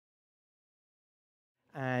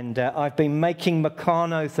And I've been making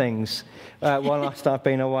Meccano things whilst I've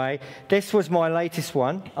been away. This was my latest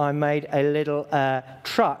one. I made a little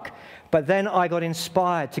truck, but then I got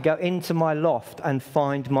inspired to go into my loft and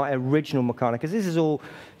find my original Meccano, because this is all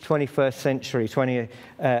 21st century, 20th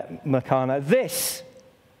Meccano. This,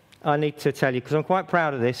 I need to tell you, because I'm quite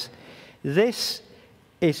proud of this. This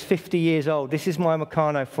is 50 years old. This is my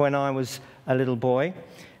Meccano for when I was a little boy.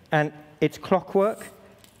 And it's clockwork.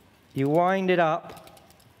 You wind it up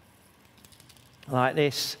like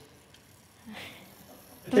this.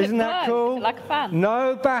 Isn't that cool? Is it like a fan?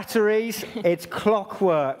 No batteries. It's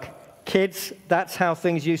clockwork. Kids, that's how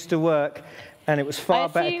things used to work. And it was far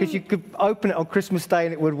better because you could open it on Christmas Day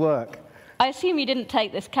and it would work. I assume you didn't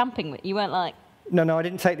take this camping. You weren't like... No, I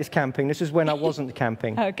didn't take this camping. This was when I wasn't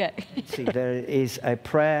camping. Okay. See, there is a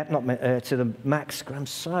prayer to the Max. I'm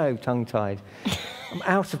so tongue-tied. I'm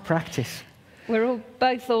out of practice. We're all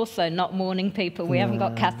both also not morning people. We haven't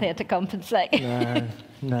got Kath here to compensate.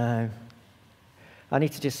 No. I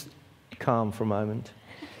need to just calm for a moment.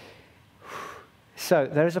 So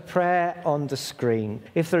there is a prayer on the screen.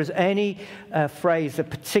 If there is any phrase that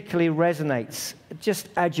particularly resonates, just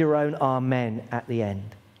add your own amen at the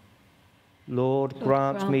end. Lord,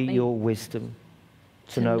 grant me your wisdom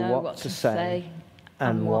to know what to say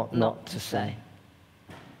and what not to say.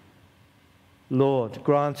 Lord,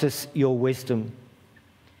 grant us your wisdom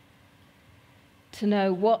to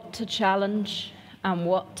know what to challenge and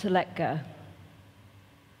what to let go.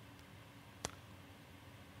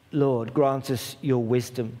 Lord, grant us your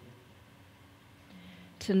wisdom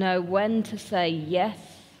to know when to say yes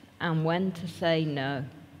and when to say no.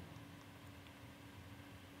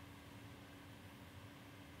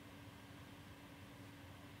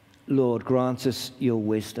 Lord, grant us your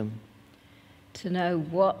wisdom to know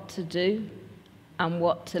what to do and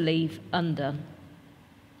what to leave undone.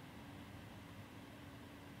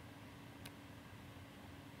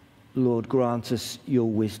 Lord, grant us your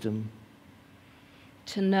wisdom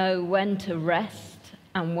to know when to rest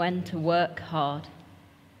and when to work hard.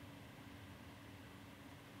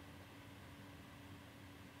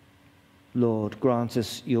 Lord, grant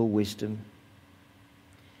us your wisdom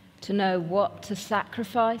to know what to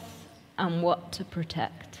sacrifice and what to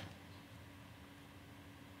protect.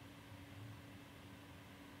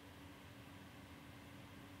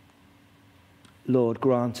 Lord,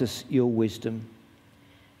 grant us your wisdom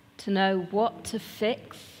to know what to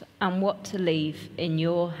fix and what to leave in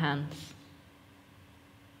your hands.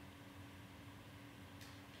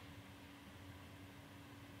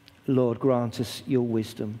 Lord, grant us your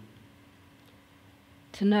wisdom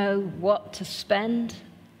to know what to spend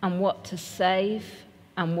and what to save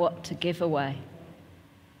and what to give away.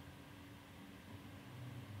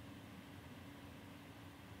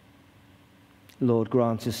 Lord,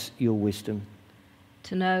 grant us your wisdom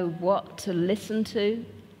to know what to listen to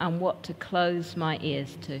and what to close my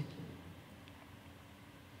ears to.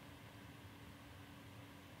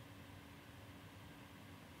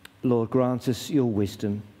 Lord, grant us your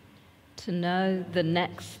wisdom to know the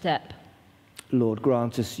next step. Lord,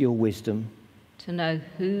 grant us your wisdom to know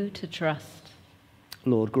who to trust.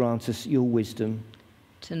 Lord, grant us your wisdom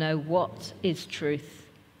to know what is truth.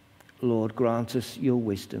 Lord, grant us your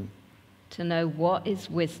wisdom to know what is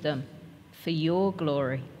wisdom for your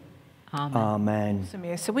glory. Amen.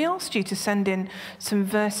 Amen. So we asked you to send in some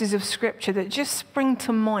verses of scripture that just spring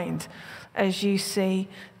to mind as you see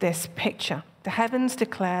this picture. The heavens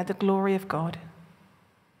declare the glory of God.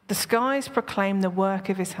 The skies proclaim the work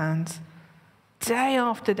of his hands. Day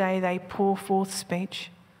after day they pour forth speech.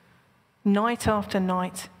 Night after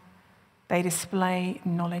night they display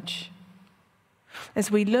knowledge. As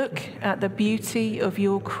we look at the beauty of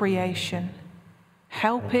your creation,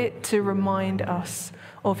 help it to remind us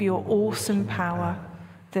of your awesome power,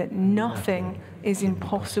 that nothing is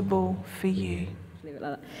impossible for you. Leave it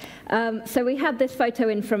like that. So we had this photo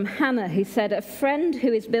in from Hannah, who said, a friend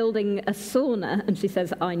who is building a sauna, and she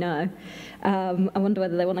says, I know. I wonder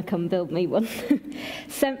whether they want to come build me one.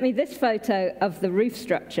 Sent me this photo of the roof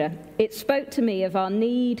structure. It spoke to me of our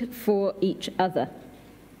need for each other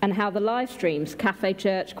and how the live streams, Cafe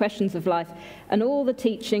Church, Questions of Life, and all the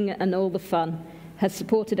teaching and all the fun has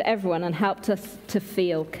supported everyone and helped us to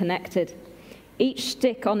feel connected. Each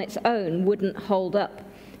stick on its own wouldn't hold up,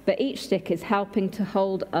 but each stick is helping to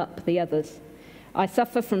hold up the others. I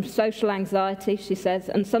suffer from social anxiety, she says,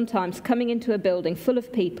 and sometimes coming into a building full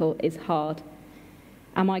of people is hard.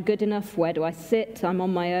 Am I good enough? Where do I sit? I'm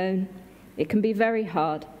on my own. It can be very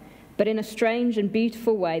hard, but in a strange and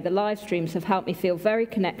beautiful way, the live streams have helped me feel very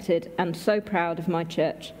connected and so proud of my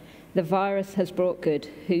church. The virus has brought good.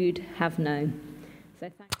 Who'd have known? So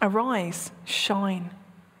thank Arise, shine,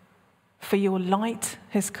 for your light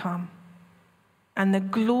has come, and the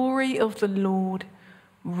glory of the Lord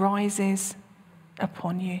rises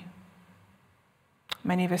upon you.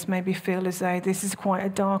 Many of us maybe feel as though this is quite a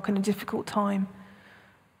dark and a difficult time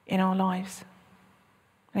in our lives.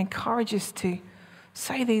 I encourage us to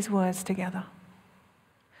say these words together.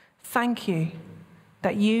 Thank you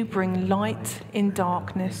that you bring light in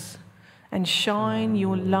darkness and shine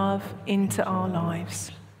your love into our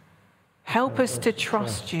lives. Help us to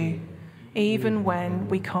trust you even when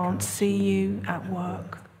we can't see you at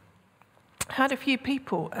work. Had a few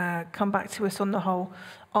people come back to us on the whole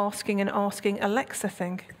asking Alexa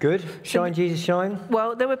thing. Good. Shine, Jesus, shine.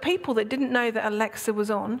 Well, there were people that didn't know that Alexa was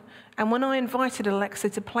on, and when I invited Alexa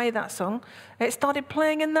to play that song, it started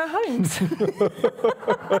playing in their homes.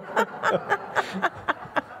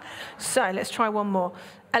 So let's try one more.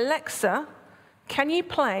 Alexa, can you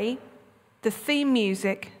play the theme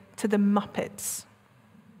music to the Muppets?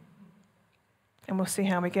 And we'll see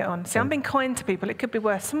how we get on. See, I'm being kind to people. It could be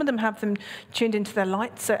worse. Some of them have them tuned into their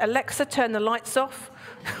lights. So Alexa, turn the lights off.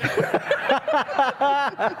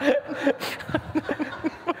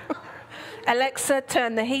 Alexa,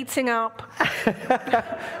 turn the heating up.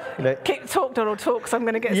 Keep talk, Donald, talk, because I'm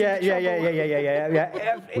going to get some trouble.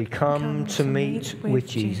 Yeah. We come to meet with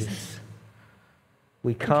Jesus.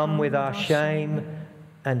 We come with our shame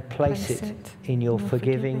and place it in your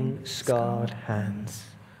forgiving, scarred hands.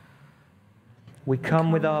 We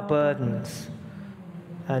come with our burdens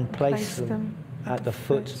and place them at the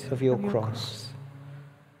foot of your cross.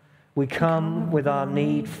 We come with our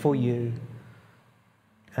need for you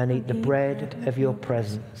and eat the bread of your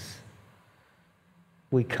presence.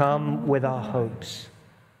 We come with our hopes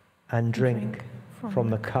and drink from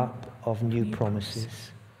the cup of new promises.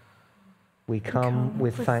 We come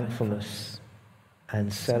with thankfulness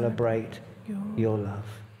and celebrate your love.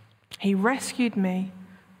 He rescued me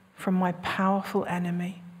from my powerful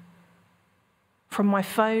enemy, from my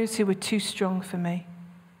foes who were too strong for me.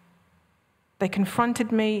 They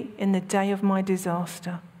confronted me in the day of my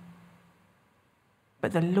disaster,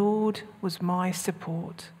 but the Lord was my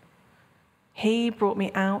support. He brought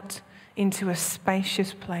me out into a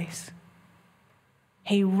spacious place.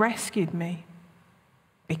 He rescued me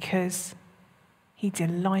because he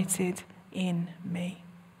delighted in me.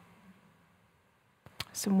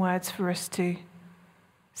 Some words for us to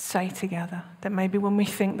say together, that maybe when we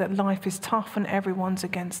think that life is tough and everyone's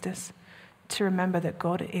against us, to remember that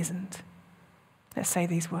God isn't. Let's say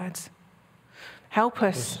these words. Help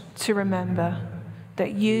us to remember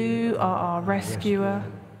that you are our rescuer,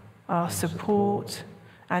 our support,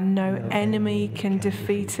 and no enemy can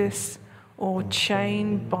defeat us or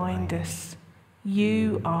chain bind us.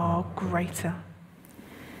 You are greater.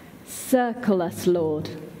 Circle us, Lord.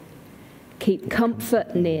 Keep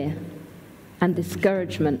comfort near and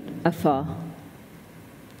discouragement afar.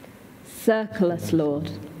 Circle us,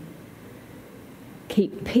 Lord.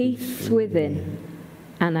 Keep peace within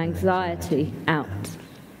and anxiety out.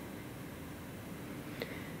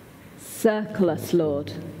 Circle us,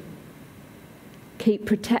 Lord. Keep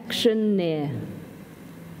protection near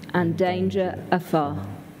and danger afar.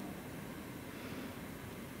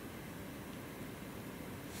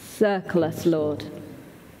 Circle us, Lord.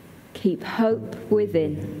 Keep hope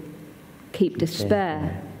within. Keep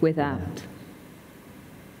despair without.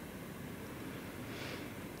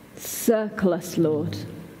 Circle us, Lord.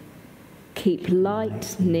 Keep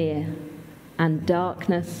light near and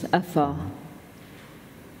darkness afar.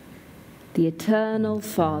 The eternal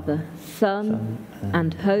Father, Son,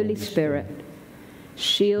 and Holy Spirit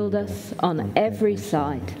shield us on every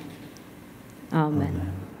side.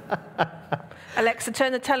 Amen. Alexa,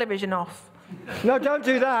 turn the television off. No, don't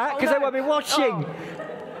do that, because they won't be watching.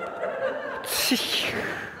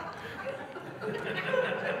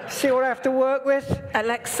 See what I have to work with?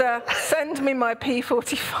 Alexa, send me my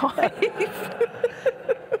P45.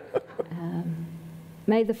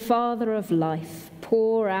 May the Father of life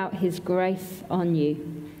pour out his grace on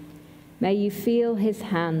you. May you feel his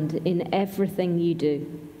hand in everything you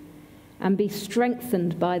do and be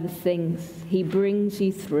strengthened by the things he brings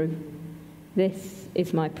you through. This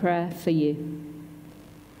is my prayer for you.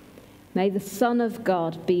 May the Son of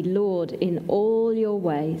God be Lord in all your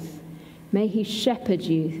ways. May he shepherd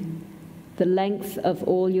you the length of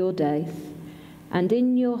all your days, and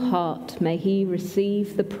in your heart may he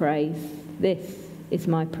receive the praise. This is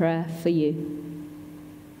my prayer for you.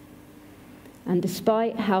 And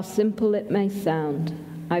despite how simple it may sound,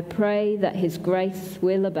 I pray that his grace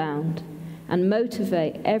will abound and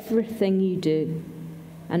motivate everything you do,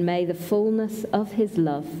 and may the fullness of his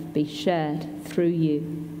love be shared through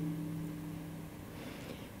you.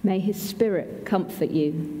 May his Spirit comfort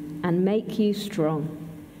you and make you strong.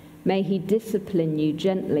 May he discipline you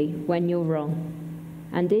gently when you're wrong.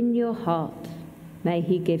 And in your heart, may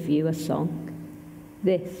he give you a song.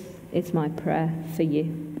 This is my prayer for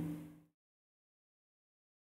you.